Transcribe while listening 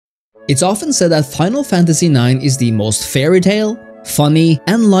It's often said that Final Fantasy IX is the most fairy tale, funny,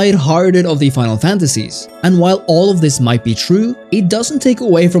 and light-hearted of the Final Fantasies. And while all of this might be true, it doesn't take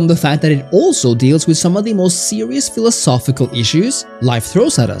away from the fact that it also deals with some of the most serious philosophical issues life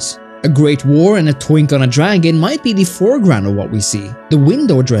throws at us. A great war and a twink on a dragon might be the foreground of what we see, the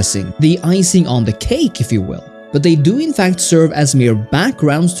window dressing, the icing on the cake, if you will. But they do in fact serve as mere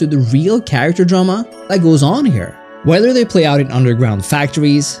backgrounds to the real character drama that goes on here. Whether they play out in underground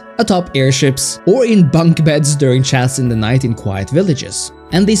factories, atop airships, or in bunk beds during chats in the night in quiet villages.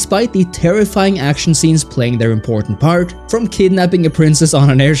 And despite the terrifying action scenes playing their important part, from kidnapping a princess on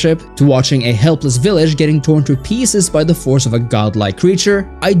an airship to watching a helpless village getting torn to pieces by the force of a godlike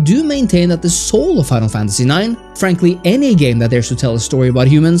creature, I do maintain that the soul of Final Fantasy IX, frankly any game that dares to tell a story about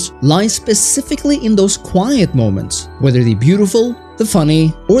humans, lies specifically in those quiet moments, whether the beautiful, the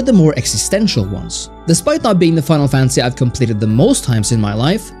funny, or the more existential ones. Despite not being the Final Fantasy I've completed the most times in my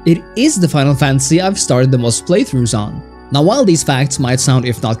life, it is the Final Fantasy I've started the most playthroughs on. Now while these facts might sound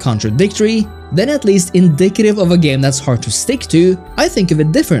if not contradictory, then at least indicative of a game that's hard to stick to, I think of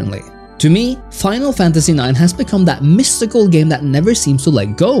it differently. To me, Final Fantasy IX has become that mystical game that never seems to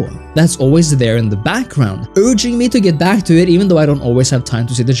let go, that's always there in the background, urging me to get back to it even though I don't always have time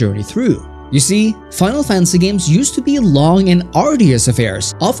to see the journey through. You see, Final Fantasy games used to be long and arduous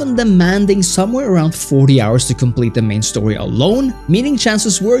affairs, often demanding somewhere around 40 hours to complete the main story alone, meaning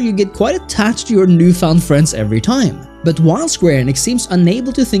chances were you get quite attached to your newfound friends every time. But while Square Enix seems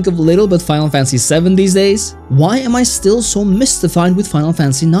unable to think of little but Final Fantasy VII these days, why am I still so mystified with Final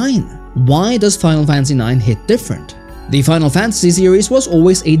Fantasy IX? Why does Final Fantasy IX hit different? The Final Fantasy series was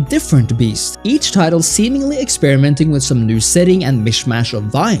always a different beast, each title seemingly experimenting with some new setting and mishmash of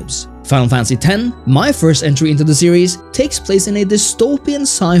vibes. Final Fantasy X, my first entry into the series, takes place in a dystopian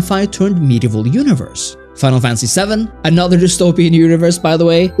sci-fi turned medieval universe. Final Fantasy VII, another dystopian universe by the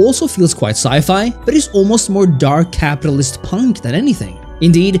way, also feels quite sci-fi, but is almost more dark capitalist punk than anything.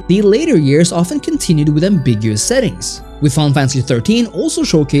 Indeed, the later years often continued with ambiguous settings, with Final Fantasy XIII also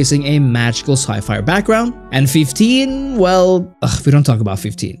showcasing a magical sci-fi background, and 15, well, we don't talk about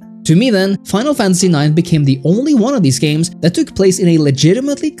 15. To me then, Final Fantasy IX became the only one of these games that took place in a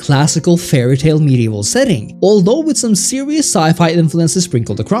legitimately classical fairy tale medieval setting, although with some serious sci-fi influences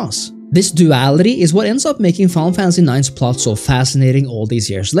sprinkled across. This duality is what ends up making Final Fantasy IX's plot so fascinating all these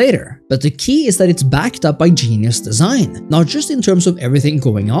years later. But the key is that it's backed up by genius design, not just in terms of everything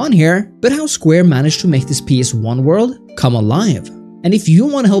going on here, but how Square managed to make this PS1 world come alive. And if you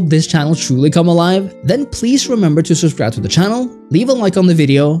want to help this channel truly come alive, then please remember to subscribe to the channel, leave a like on the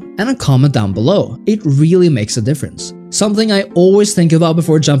video, and a comment down below. It really makes a difference. Something I always think about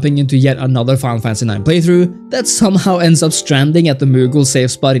before jumping into yet another Final Fantasy IX playthrough that somehow ends up stranding at the Moogle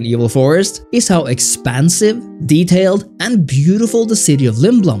safe spot in Evil Forest is how expansive, detailed, and beautiful the city of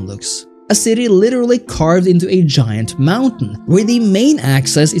Lindblum looks. A city literally carved into a giant mountain, where the main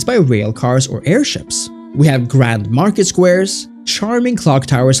access is by rail cars or airships. We have grand market squares, charming clock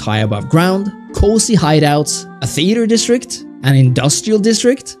towers high above ground, cozy hideouts, a theater district, an industrial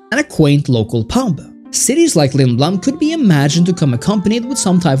district, and a quaint local pub. Cities like Lindblum could be imagined to come accompanied with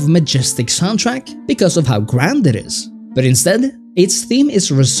some type of majestic soundtrack because of how grand it is. But instead, its theme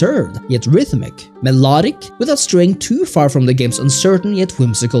is reserved yet rhythmic, melodic without straying too far from the game's uncertain yet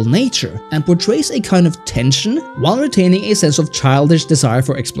whimsical nature, and portrays a kind of tension while retaining a sense of childish desire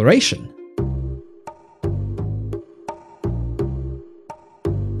for exploration.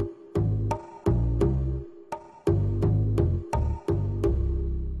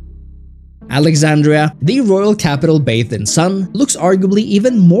 Alexandria, the royal capital bathed in sun, looks arguably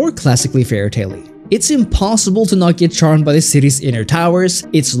even more classically fairytale-y. It's impossible to not get charmed by the city's inner towers,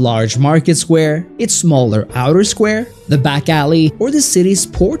 its large market square, its smaller outer square, the back alley, or the city's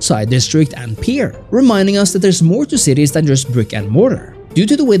portside district and pier, reminding us that there's more to cities than just brick and mortar. Due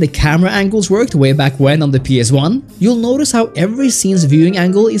to the way the camera angles worked way back when on the PS1, you'll notice how every scene's viewing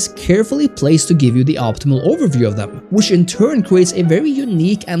angle is carefully placed to give you the optimal overview of them, which in turn creates a very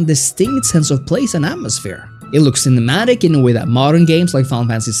unique and distinct sense of place and atmosphere. It looks cinematic in a way that modern games like Final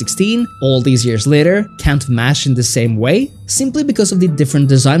Fantasy XVI, all these years later, can't match in the same way, simply because of the different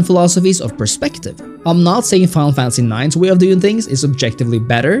design philosophies of perspective. I'm not saying Final Fantasy IX's way of doing things is objectively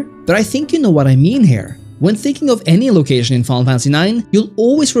better, but I think you know what I mean here. When thinking of any location in Final Fantasy IX, you'll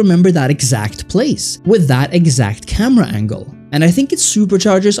always remember that exact place, with that exact camera angle. And I think it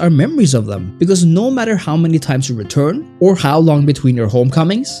supercharges our memories of them, because no matter how many times you return, or how long between your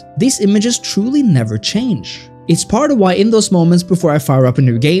homecomings, these images truly never change. It's part of why in those moments before I fire up a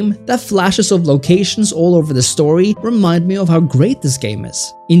new game, that flashes of locations all over the story remind me of how great this game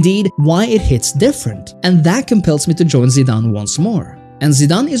is. Indeed, why it hits different, and that compels me to join Zidane once more. And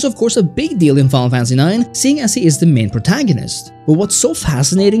Zidane is of course a big deal in Final Fantasy IX, seeing as he is the main protagonist. But what's so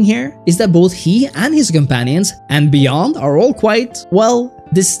fascinating here is that both he and his companions and beyond are all quite, well,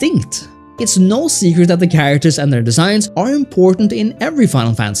 distinct. It's no secret that the characters and their designs are important in every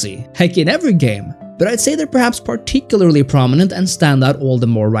Final Fantasy, heck in every game. But I'd say they're perhaps particularly prominent and stand out all the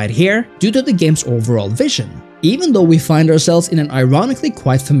more right here due to the game's overall vision. Even though we find ourselves in an ironically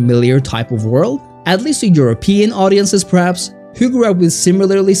quite familiar type of world, at least to European audiences perhaps, who grew up with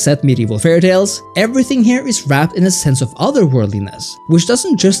similarly set medieval fairy tales, everything here is wrapped in a sense of otherworldliness, which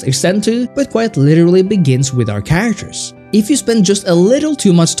doesn't just extend to, but quite literally begins with our characters. If you spend just a little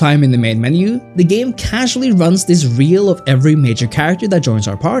too much time in the main menu, the game casually runs this reel of every major character that joins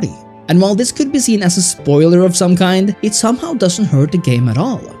our party. And while this could be seen as a spoiler of some kind, it somehow doesn't hurt the game at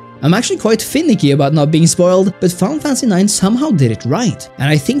all. I'm actually quite finicky about not being spoiled, but Final Fantasy IX somehow did it right, and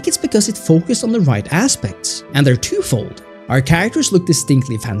I think it's because it focused on the right aspects, and they're twofold. Our characters look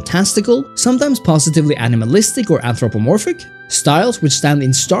distinctly fantastical, sometimes positively animalistic or anthropomorphic, styles which stand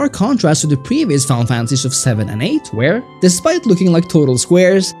in stark contrast to the previous Final Fantasies of 7 and 8, where, despite looking like total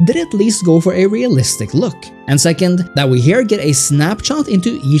squares, did at least go for a realistic look. And second, that we here get a snapshot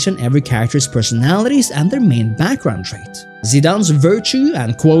into each and every character's personalities and their main background trait. Zidane's virtue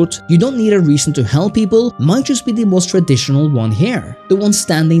and quote, "You don't need a reason to help people" might just be the most traditional one here, the one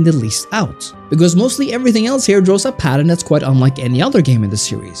standing the least out. Because mostly everything else here draws a pattern that's quite unlike any other game in the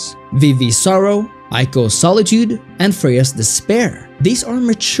series. Vivi's sorrow, Aiko's solitude, and Freya's despair. These are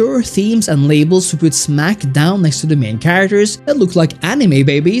mature themes and labels to put smack down next to the main characters that look like anime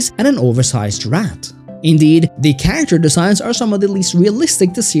babies and an oversized rat. Indeed, the character designs are some of the least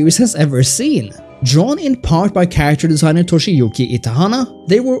realistic the series has ever seen. Drawn in part by character designer Toshiyuki Itahana,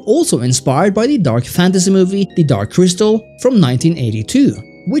 they were also inspired by the dark fantasy movie The Dark Crystal from 1982,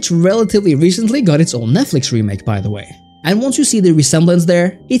 which relatively recently got its own Netflix remake by the way. And once you see the resemblance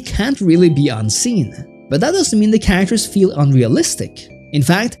there, it can't really be unseen. But that doesn't mean the characters feel unrealistic. In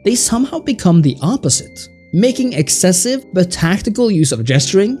fact, they somehow become the opposite. Making excessive but tactical use of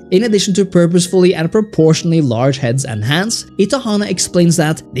gesturing, in addition to purposefully and proportionally large heads and hands, Itahana explains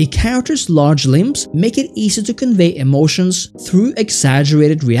that the character's large limbs make it easy to convey emotions through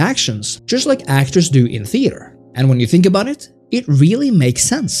exaggerated reactions, just like actors do in theater. And when you think about it, it really makes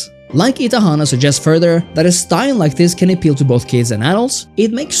sense. Like Itahana suggests further that a style like this can appeal to both kids and adults,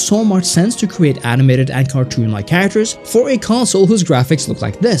 it makes so much sense to create animated and cartoon-like characters for a console whose graphics look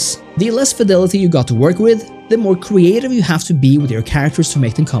like this. The less fidelity you got to work with, the more creative you have to be with your characters to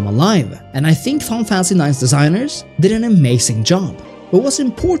make them come alive. And I think Final Fantasy IX's designers did an amazing job. But what's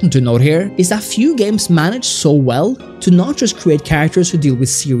important to note here is that few games manage so well to not just create characters who deal with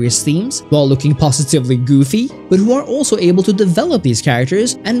serious themes while looking positively goofy, but who are also able to develop these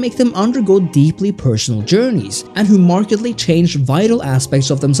characters and make them undergo deeply personal journeys, and who markedly change vital aspects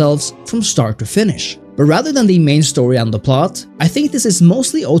of themselves from start to finish. But rather than the main story and the plot, I think this is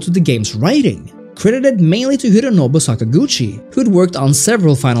mostly owed to the game's writing. Credited mainly to Hironobu Sakaguchi, who'd worked on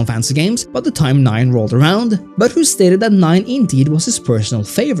several Final Fantasy games by the time 9 rolled around, but who stated that 9 indeed was his personal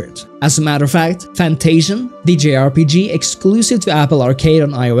favorite. As a matter of fact, Fantasian, the JRPG exclusive to Apple Arcade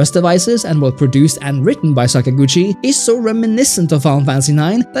on iOS devices and both produced and written by Sakaguchi, is so reminiscent of Final Fantasy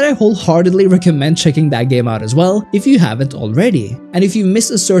IX that I wholeheartedly recommend checking that game out as well if you haven't already, and if you missed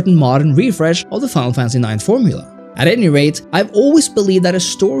a certain modern refresh of the Final Fantasy IX formula. At any rate, I've always believed that a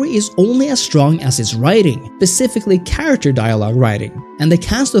story is only as strong as its writing, specifically character dialogue writing, and the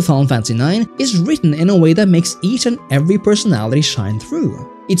cast of Final Fantasy IX is written in a way that makes each and every personality shine through.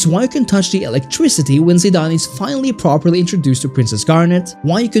 It's why you can touch the electricity when Zidane is finally properly introduced to Princess Garnet,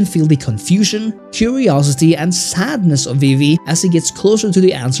 why you can feel the confusion, curiosity, and sadness of Vivi as he gets closer to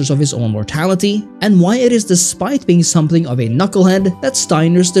the answers of his own mortality, and why it is despite being something of a knucklehead that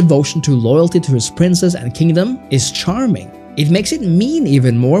Steiner's devotion to loyalty to his princess and kingdom is charming. It makes it mean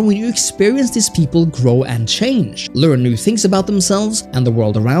even more when you experience these people grow and change, learn new things about themselves and the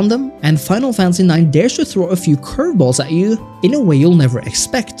world around them, and Final Fantasy IX dares to throw a few curveballs at you in a way you'll never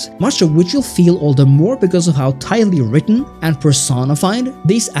expect, much of which you'll feel all the more because of how tightly written and personified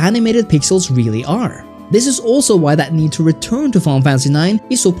these animated pixels really are. This is also why that need to return to Final Fantasy IX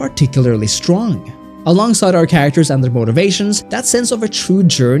is so particularly strong. Alongside our characters and their motivations, that sense of a true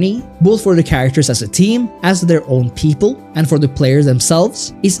journey, both for the characters as a team, as their own people, and for the players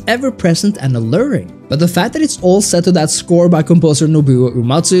themselves, is ever present and alluring. But the fact that it's all set to that score by composer Nobuo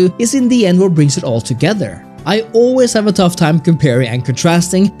Uematsu is in the end what brings it all together. I always have a tough time comparing and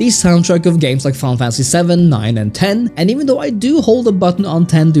contrasting the soundtrack of games like Final Fantasy 7, 9, and 10, and even though I do hold a button on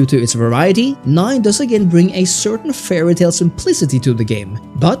 10 due to its variety, 9 does again bring a certain fairy tale simplicity to the game,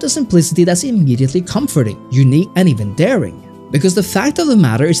 but a simplicity that's immediately comforting, unique, and even daring. Because the fact of the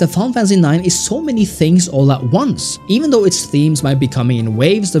matter is that Final Fantasy IX is so many things all at once, even though its themes might be coming in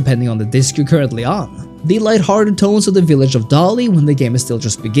waves depending on the disc you're currently on. The lighthearted tones of the village of Dali when the game is still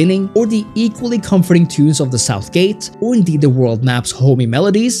just beginning, or the equally comforting tunes of the South Gate, or indeed the world map's homey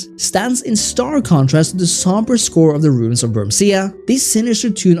melodies, stands in stark contrast to the somber score of the ruins of Burmsia, the sinister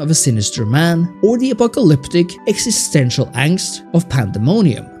tune of a sinister man, or the apocalyptic, existential angst of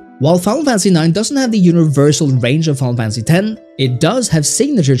Pandemonium. While Final Fantasy IX doesn't have the universal range of Final Fantasy X, it does have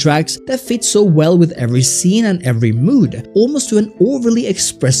signature tracks that fit so well with every scene and every mood, almost to an overly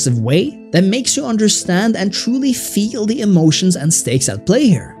expressive way that makes you understand and truly feel the emotions and stakes at play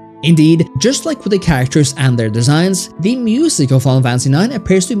here. Indeed, just like with the characters and their designs, the music of Final Fantasy IX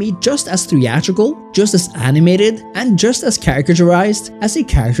appears to me just as theatrical, just as animated, and just as caricaturized as the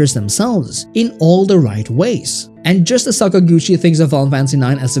characters themselves, in all the right ways. And just as Sakaguchi thinks of Final Fantasy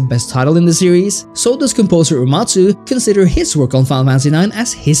IX as the best title in the series, so does composer Uematsu consider his work on Final Fantasy IX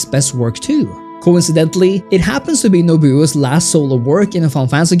as his best work too. Coincidentally, it happens to be Nobuo's last solo work in a Final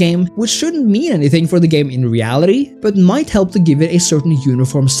Fantasy game, which shouldn't mean anything for the game in reality, but might help to give it a certain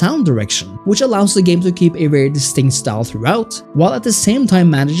uniform sound direction, which allows the game to keep a very distinct style throughout, while at the same time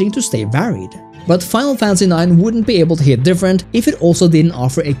managing to stay varied. But Final Fantasy IX wouldn't be able to hit different if it also didn't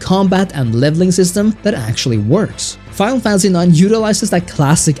offer a combat and leveling system that actually works. Final Fantasy IX utilizes that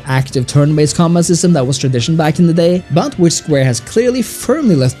classic active turn-based combat system that was tradition back in the day, but which Square has clearly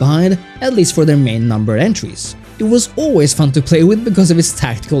firmly left behind, at least for their main numbered entries. It was always fun to play with because of its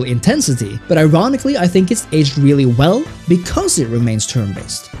tactical intensity, but ironically I think it's aged really well because it remains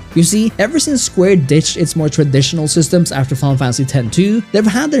turn-based. You see, ever since Square ditched its more traditional systems after Final Fantasy X-2, they've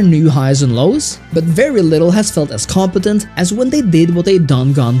had their new highs and lows, but very little has felt as competent as when they did what they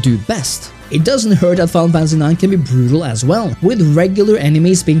done do best. It doesn't hurt that Final Fantasy IX can be brutal as well, with regular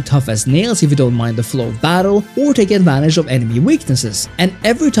enemies being tough as nails if you don't mind the flow of battle or take advantage of enemy weaknesses. And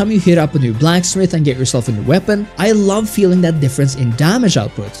every time you hit up a new blacksmith and get yourself a new weapon, I love feeling that difference in damage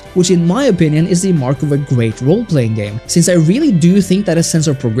output, which in my opinion is the mark of a great role-playing game, since I really do think that a sense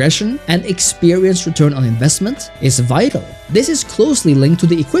of progression and experience return on investment is vital. This is closely linked to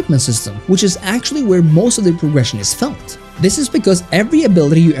the equipment system, which is actually where most of the progression is felt. This is because every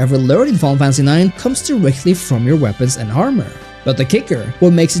ability you ever learn in Final Fantasy IX comes directly from your weapons and armor. But the kicker,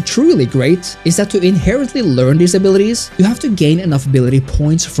 what makes it truly great, is that to inherently learn these abilities, you have to gain enough ability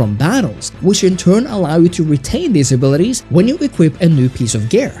points from battles, which in turn allow you to retain these abilities when you equip a new piece of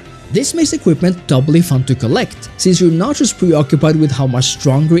gear. This makes equipment doubly fun to collect, since you're not just preoccupied with how much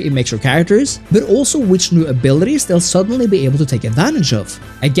stronger it makes your characters, but also which new abilities they'll suddenly be able to take advantage of.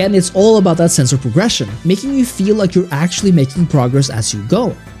 Again, it's all about that sense of progression, making you feel like you're actually making progress as you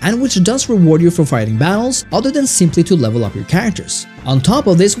go, and which does reward you for fighting battles other than simply to level up your characters. On top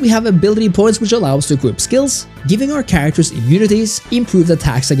of this, we have ability points which allow us to equip skills, giving our characters immunities, improved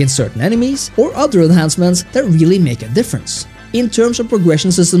attacks against certain enemies, or other enhancements that really make a difference. In terms of progression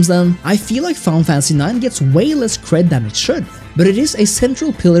systems then, I feel like Final Fantasy IX gets way less cred than it should, but it is a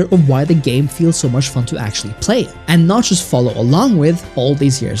central pillar of why the game feels so much fun to actually play, and not just follow along with all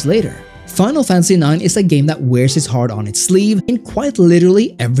these years later. Final Fantasy IX is a game that wears its heart on its sleeve in quite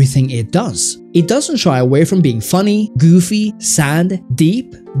literally everything it does. It doesn't shy away from being funny, goofy, sad,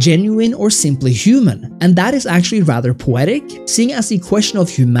 deep, genuine, or simply human, and that is actually rather poetic, seeing as the question of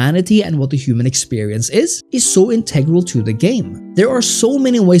humanity and what the human experience is so integral to the game. There are so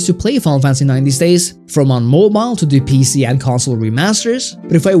many ways to play Final Fantasy IX these days, from on mobile to the PC and console remasters,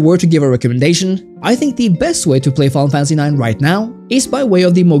 but if I were to give a recommendation, I think the best way to play Final Fantasy IX right now is by way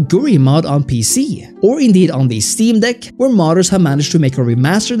of the Moguri mod on PC, or indeed on the Steam Deck, where modders have managed to make a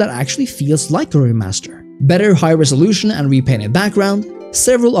remaster that actually feels like a remaster. Better high resolution and repainted background,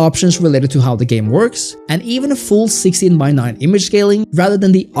 several options related to how the game works, and even a full 16:9 image scaling rather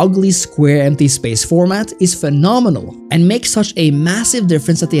than the ugly square empty space format is phenomenal and makes such a massive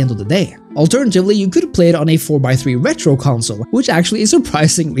difference at the end of the day. Alternatively, you could play it on a 4x3 retro console, which actually is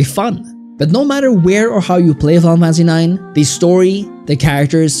surprisingly fun. But no matter where or how you play Final Fantasy IX, the story, the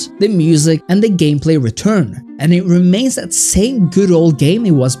characters, the music, and the gameplay return, and it remains that same good old game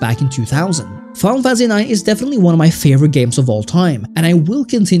it was back in 2000. Final Fantasy IX is definitely one of my favorite games of all time, and I will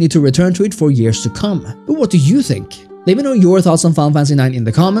continue to return to it for years to come. But what do you think? Let me know your thoughts on Final Fantasy IX in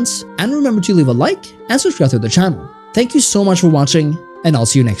the comments, and remember to leave a like and subscribe to the channel. Thank you so much for watching, and I'll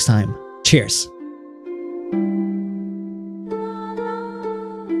see you next time. Cheers!